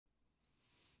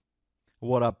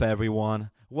What up,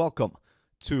 everyone? Welcome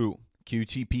to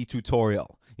QTP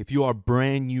tutorial. If you are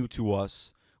brand new to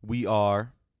us, we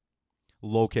are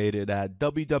located at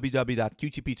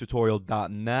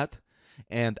www.qtptutorial.net,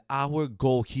 and our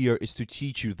goal here is to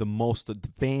teach you the most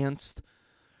advanced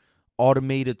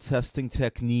automated testing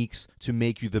techniques to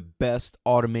make you the best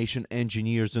automation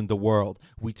engineers in the world.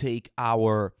 We take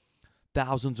our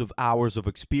thousands of hours of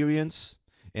experience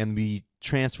and we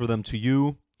transfer them to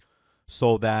you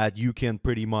so that you can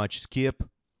pretty much skip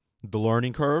the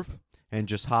learning curve and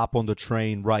just hop on the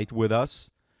train right with us,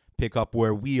 pick up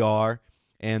where we are,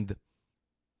 and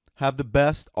have the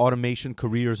best automation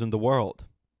careers in the world.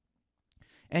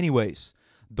 Anyways,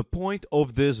 the point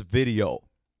of this video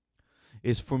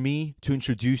is for me to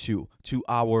introduce you to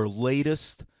our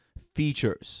latest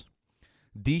features.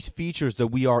 These features that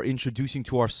we are introducing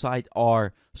to our site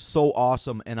are so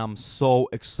awesome, and I'm so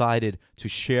excited to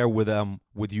share with them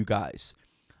with you guys.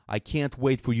 I can't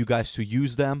wait for you guys to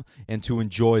use them and to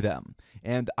enjoy them.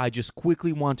 And I just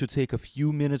quickly want to take a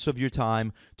few minutes of your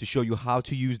time to show you how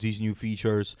to use these new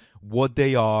features, what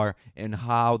they are, and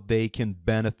how they can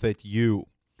benefit you.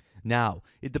 Now,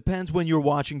 it depends when you're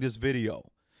watching this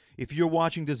video. If you're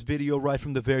watching this video right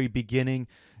from the very beginning,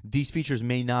 these features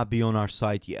may not be on our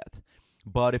site yet.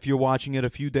 But if you're watching it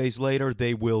a few days later,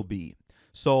 they will be.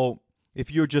 So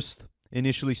if you're just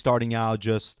initially starting out,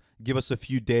 just give us a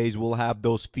few days. We'll have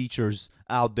those features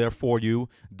out there for you.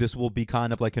 This will be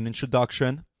kind of like an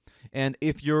introduction. And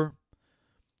if you're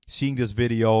seeing this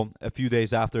video a few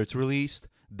days after it's released,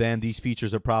 then these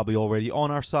features are probably already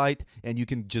on our site, and you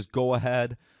can just go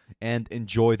ahead and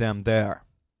enjoy them there.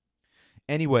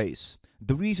 Anyways,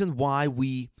 the reason why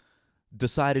we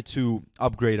decided to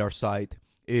upgrade our site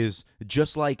is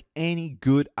just like any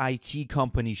good IT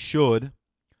company should,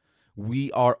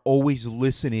 we are always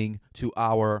listening to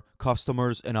our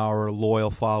customers and our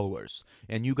loyal followers.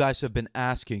 And you guys have been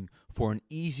asking for an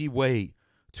easy way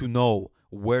to know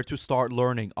where to start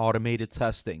learning automated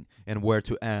testing and where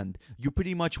to end. You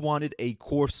pretty much wanted a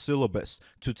course syllabus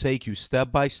to take you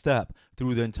step by step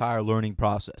through the entire learning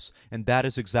process. And that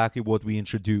is exactly what we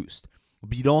introduced.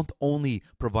 We don't only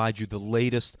provide you the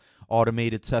latest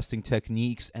automated testing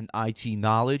techniques and IT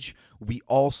knowledge, we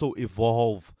also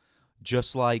evolve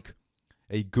just like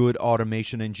a good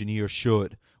automation engineer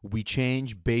should. We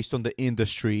change based on the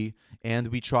industry, and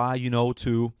we try,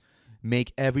 to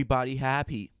make everybody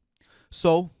happy.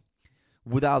 So,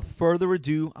 without further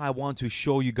ado, I want to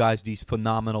show you guys these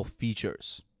phenomenal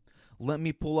features. Let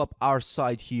me pull up our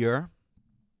site here.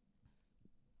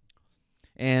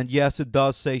 And yes, it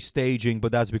does say staging,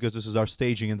 but that's because this is our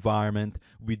staging environment.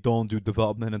 We don't do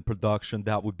development and production.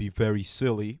 That would be very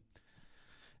silly.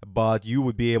 But you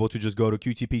would be able to just go to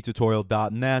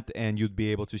qtptutorial.net and you'd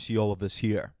be able to see all of this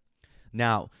here.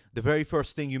 Now, the very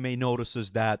first thing you may notice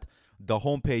is that the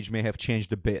homepage may have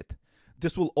changed a bit.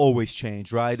 This will always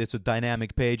change, right? It's a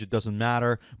dynamic page. It doesn't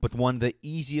matter. But one of the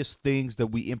easiest things that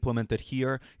we implemented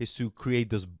here is to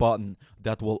create this button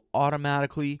that will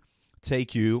automatically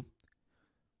take you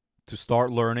to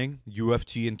start learning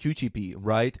UFT and QTP,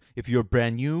 right? If you're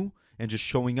brand new and just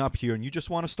showing up here and you just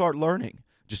want to start learning,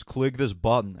 just click this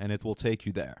button and it will take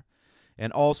you there.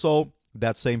 And also,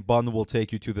 that same button will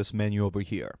take you to this menu over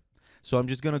here. So I'm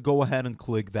just going to go ahead and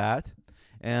click that,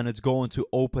 and it's going to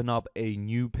open up a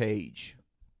new page.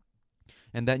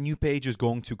 And that new page is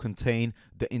going to contain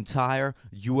the entire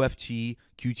UFT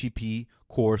QTP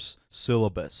course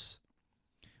syllabus,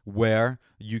 where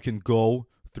you can go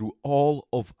through all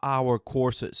of our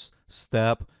courses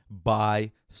step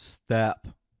by step.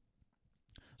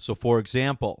 So for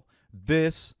example,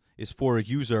 this is for a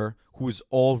user who is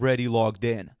already logged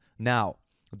in. Now,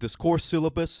 this course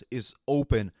syllabus is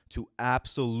open to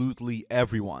absolutely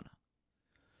everyone.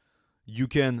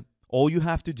 All you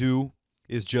have to do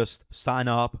is just sign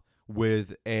up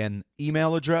with an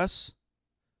email address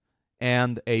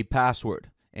and a password,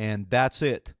 and that's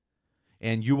it.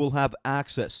 And you will have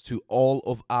access to all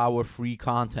of our free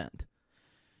content.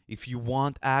 If you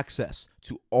want access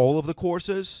to all of the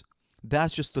courses,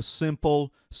 that's just a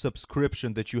simple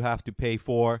subscription that you have to pay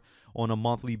for on a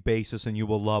monthly basis, and you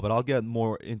will love it. I'll get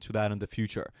more into that in the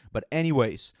future. But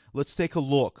anyways, let's take a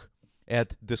look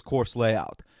at this course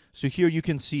layout. So here you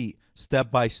can see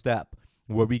step by step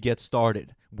where we get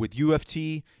started with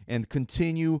UFT and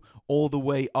continue all the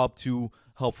way up to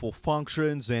helpful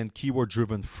functions and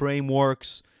keyword-driven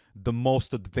frameworks, the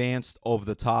most advanced of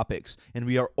the topics. And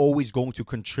we are always going to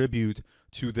contribute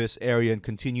to this area and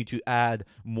continue to add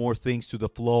more things to the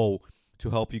flow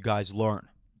to help you guys learn.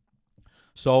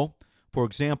 So, for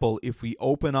example, if we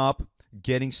open up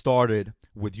Getting Started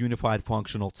with Unified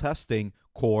Functional Testing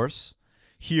course,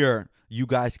 here you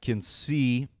guys can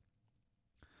see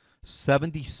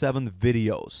 77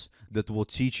 videos that will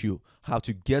teach you how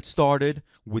to get started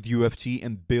with UFT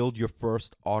and build your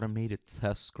first automated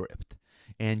test script.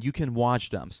 And you can watch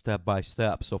them step by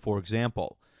step. So for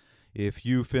example, if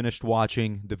you finished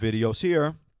watching the videos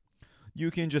here,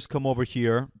 you can just come over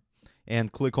here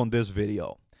and click on this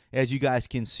video. As you guys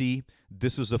can see,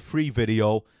 this is a free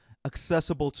video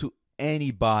accessible to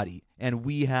anybody, and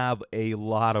we have a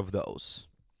lot of those.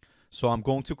 So I'm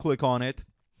going to click on it,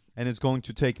 and it's going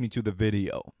to take me to the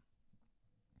video.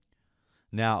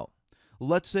 Now,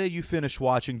 let's say you finish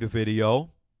watching the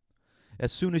video.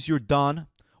 As soon as you're done,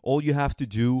 all you have to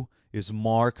do is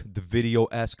mark the video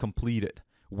as completed.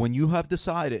 When you have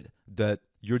decided that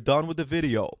you're done with the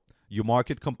video, you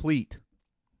mark it complete.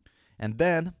 And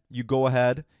then you go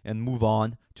ahead and move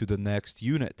on to the next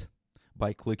unit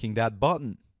by clicking that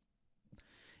button.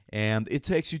 And it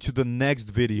takes you to the next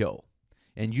video.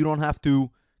 And you don't have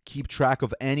to keep track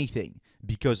of anything,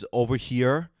 because over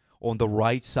here on the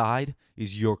right side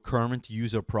is your current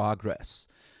user progress.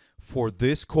 For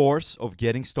this course of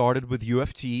getting started with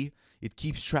UFT, it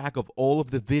keeps track of all of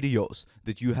the videos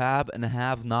that you have and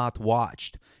have not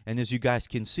watched. And as you guys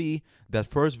can see, that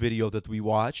first video that we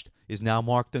watched is now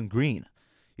marked in green.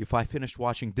 If I finished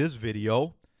watching this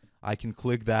video, I can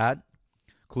click that,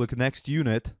 click next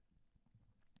unit,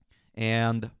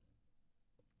 and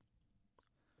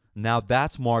now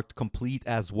that's marked complete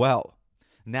as well.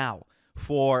 Now,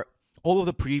 for all of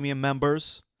the premium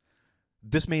members,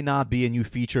 this may not be a new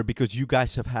feature because you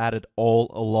guys have had it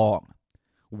all along,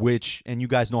 and you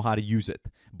guys know how to use it.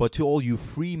 But to all you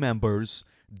free members,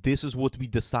 this is what we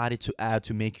decided to add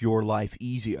to make your life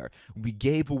easier. We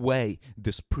gave away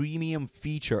this premium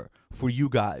feature for you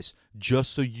guys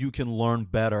just so you can learn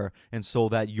better and so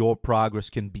that your progress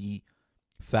can be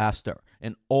faster.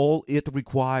 And all it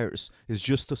requires is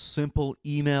just a simple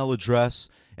email address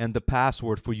and the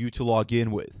password for you to log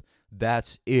in with.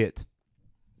 That's it.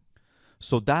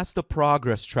 So that's the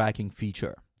progress tracking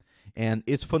feature, and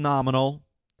it's phenomenal.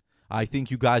 I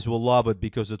think you guys will love it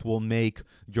because it will make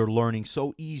your learning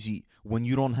so easy when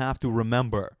you don't have to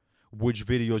remember which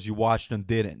videos you watched and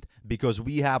didn't, because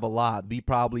we have a lot. We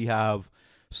probably have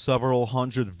several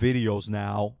hundred videos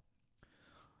now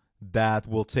that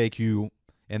will take you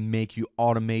and make you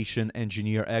automation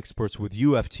engineer experts with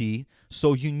UFT.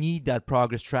 So you need that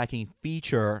progress tracking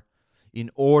feature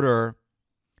in order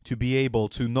to be able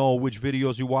to know which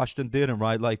videos you watched and didn't,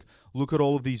 right? Like, look at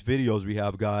all of these videos we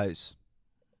have, guys.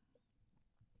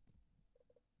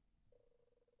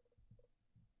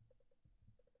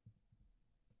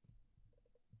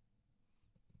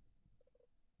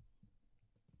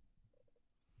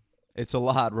 It's a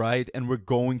lot, right? And we're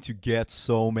going to get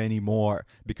so many more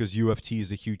because UFT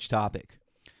is a huge topic.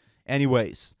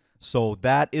 Anyways, so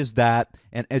that is that.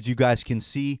 And as you guys can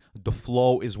see, the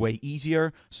flow is way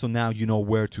easier. So now you know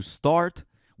where to start,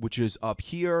 which is up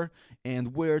here,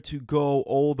 and where to go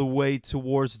all the way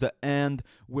towards the end,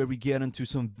 where we get into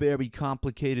some very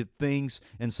complicated things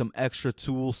and some extra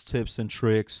tools, tips, and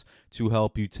tricks to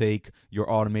help you take your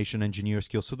automation engineer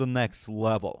skills to the next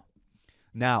level.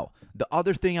 Now, the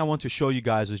other thing I want to show you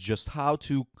guys is just how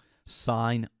to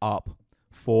sign up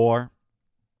for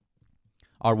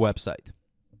our website.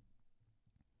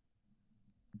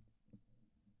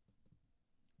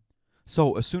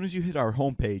 So as soon as you hit our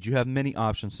homepage, you have many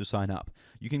options to sign up.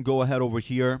 You can go ahead over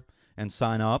here and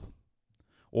sign up,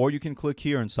 or you can click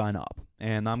here and sign up.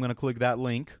 And I'm going to click that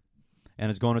link, and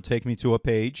it's going to take me to a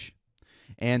page.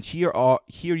 And here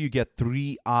you get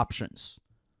 3 options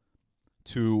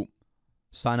to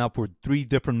sign up for 3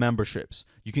 different memberships.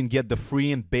 You can get the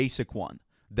free and basic one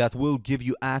that will give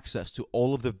you access to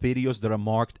all of the videos that are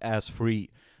marked as free.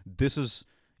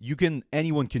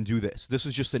 Anyone can do this. This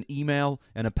is just an email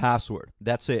and a password.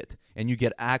 That's it. And you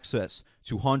get access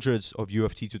to hundreds of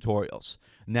UFT tutorials.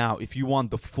 Now, if you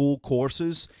want the full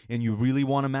courses and you really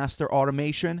want to master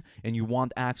automation and you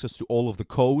want access to all of the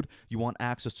code, you want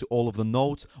access to all of the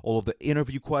notes, all of the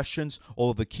interview questions, all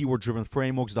of the keyword-driven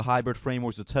frameworks, the hybrid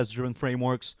frameworks, the test-driven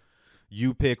frameworks,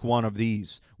 you pick one of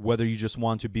these. Whether you just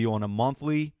want to be on a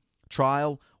monthly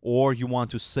trial or you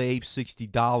want to save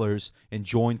 $60 and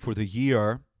join for the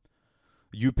year,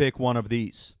 you pick one of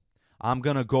these. I'm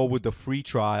going to go with the free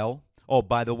trial. Oh,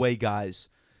 by the way, guys,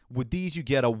 with these you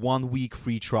get a 1-week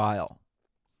free trial.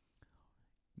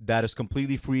 That is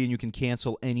completely free and you can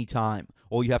cancel anytime.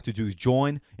 All you have to do is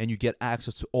join and you get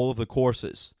access to all of the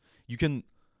courses. You can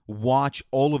watch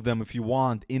all of them if you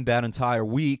want in that entire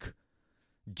week,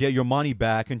 get your money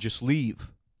back and just leave.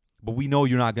 But we know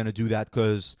you're not going to do that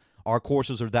because Our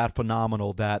courses are that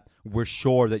phenomenal that we're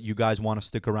sure that you guys want to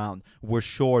stick around. We're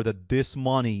sure that this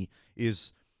money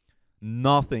is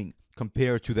nothing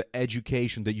compared to the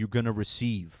education that you're going to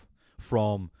receive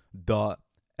from the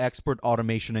expert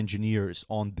automation engineers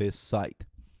on this site.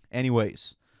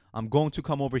 Anyways, I'm going to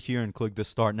come over here and click the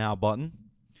Start Now button,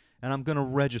 and I'm going to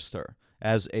register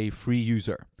as a free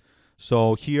user.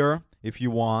 So here, if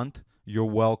you want, you're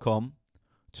welcome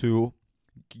to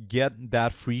get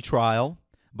that free trial,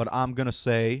 but I'm going to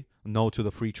say no to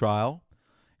the free trial,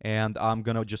 and I'm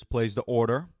going to just place the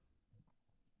order.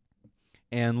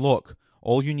 And look,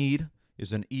 all you need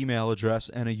is an email address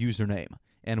and a username,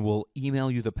 and we'll email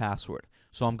you the password.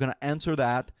 So I'm going to enter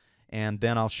that, and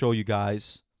then I'll show you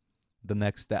guys the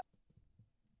next step.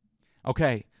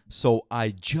 Okay, so I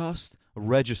just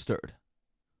registered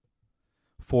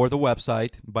for the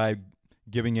website by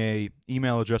giving a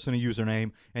email address and a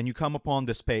username, and you come upon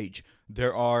this page.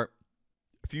 There are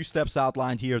a few steps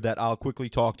outlined here that I'll quickly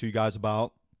talk to you guys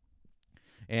about.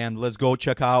 And let's go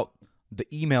check out the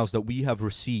emails that we have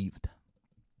received.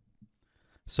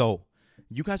 So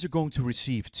you guys are going to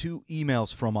receive 2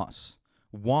 emails from us.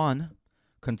 One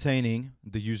containing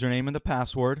the username and the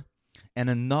password, and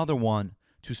another one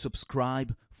to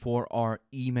subscribe for our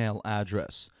email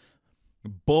address.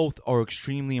 Both are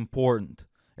extremely important,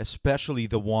 especially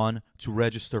the one to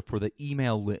register for the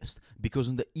email list, because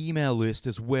in the email list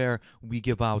is where we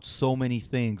give out so many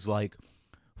things like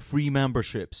free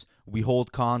memberships, we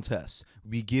hold contests,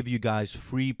 we give you guys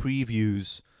free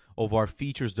previews of our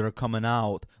features that are coming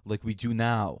out like we do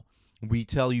now. We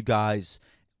tell you guys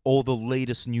all the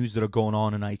latest news that are going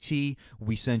on in IT.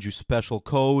 We send you special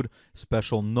code,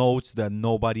 special notes that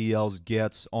nobody else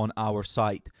gets on our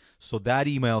site. So that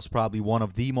email is probably one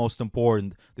of the most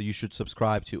important that you should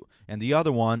subscribe to. And the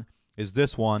other one is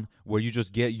this one, where you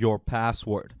just get your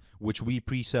password, which we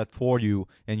preset for you,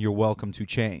 and you're welcome to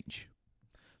change.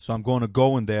 So I'm going to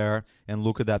go in there and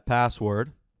look at that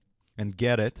password and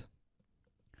get it.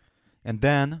 And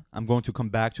then I'm going to come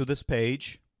back to this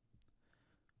page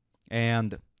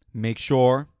and make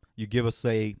sure you give us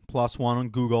a +1 on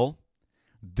Google.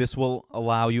 This will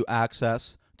allow you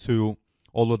access to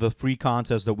all of the free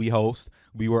contests that we host.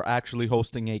 We were actually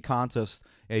hosting a contest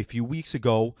a few weeks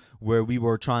ago where we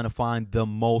were trying to find the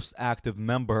most active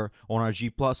member on our G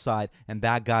Plus side, and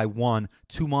that guy won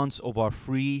 2 months of our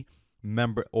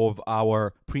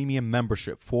premium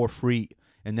membership for free.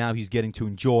 And now he's getting to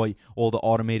enjoy all the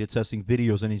automated testing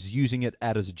videos, and he's using it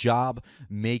at his job,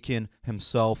 making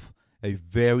himself a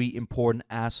very important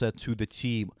asset to the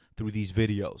team through these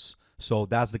videos. So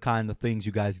that's the kind of things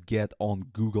you guys get on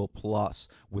Google Plus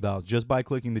without just by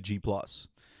clicking the G Plus.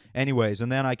 Anyways,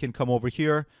 and then I can come over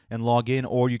here and log in,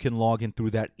 or you can log in through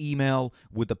that email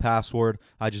with the password.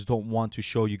 I just don't want to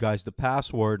show you guys the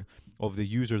password of the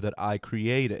user that I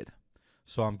created.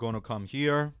 So I'm going to come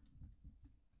here,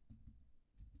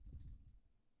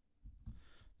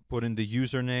 put in the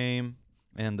username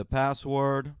and the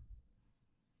password,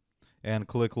 and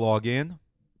click login.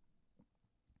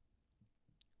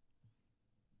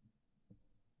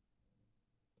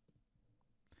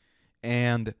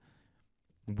 And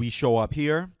we show up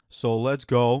here. So let's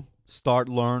go start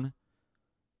learn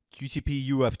QTP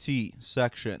UFT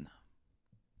section.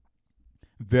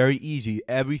 Very easy.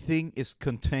 Everything is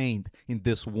contained in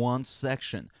this one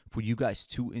section for you guys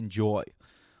to enjoy.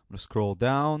 I'm going to scroll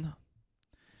down,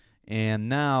 and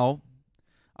now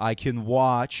I can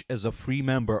watch as a free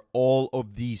member all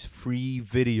of these free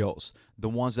videos, the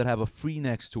ones that have a free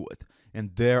next to it.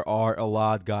 And there are a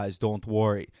lot, guys, don't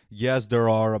worry. Yes, there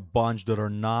are a bunch that are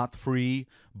not free,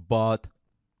 but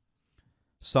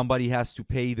somebody has to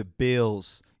pay the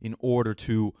bills in order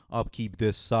to upkeep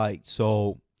this site.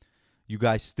 So you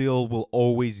guys still will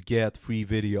always get free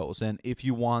videos. And if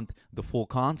you want the full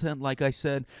content, like I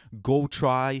said, go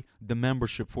try the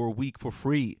membership for a week for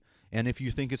free. And if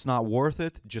you think it's not worth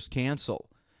it, just cancel.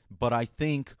 But I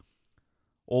think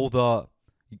all the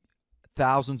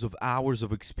thousands of hours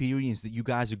of experience that you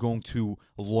guys are going to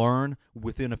learn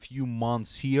within a few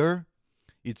months here,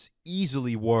 it's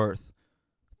easily worth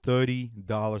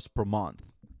 $30 per month.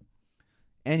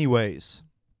 Anyways,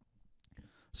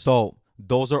 so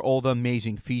those are all the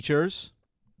amazing features.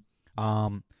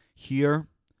 Here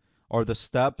are the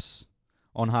steps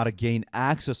on how to gain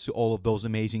access to all of those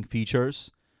amazing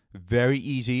features. Very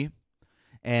easy,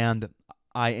 and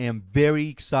I am very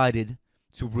excited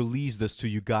to release this to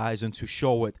you guys and to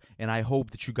show it, and I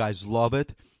hope that you guys love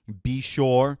it. Be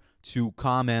sure to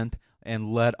comment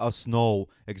and let us know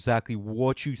exactly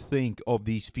what you think of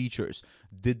these features.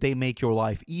 Did they make your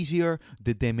life easier?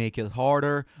 Did they make it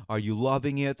harder? Are you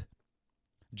loving it?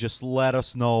 just let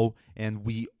us know, and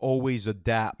we always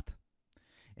adapt.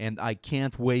 And I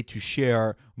can't wait to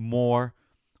share more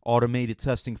automated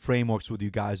testing frameworks with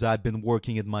you guys. I've been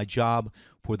working at my job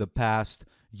for the past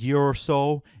year or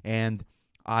so, and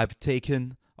I've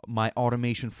taken my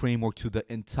automation framework to the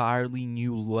entirely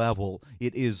new level.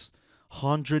 It is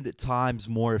 100 times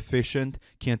more efficient.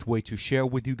 Can't wait to share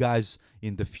with you guys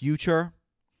in the future.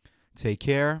 Take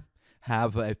care.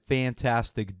 Have a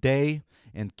fantastic day,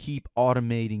 and keep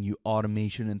automating, you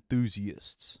automation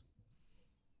enthusiasts.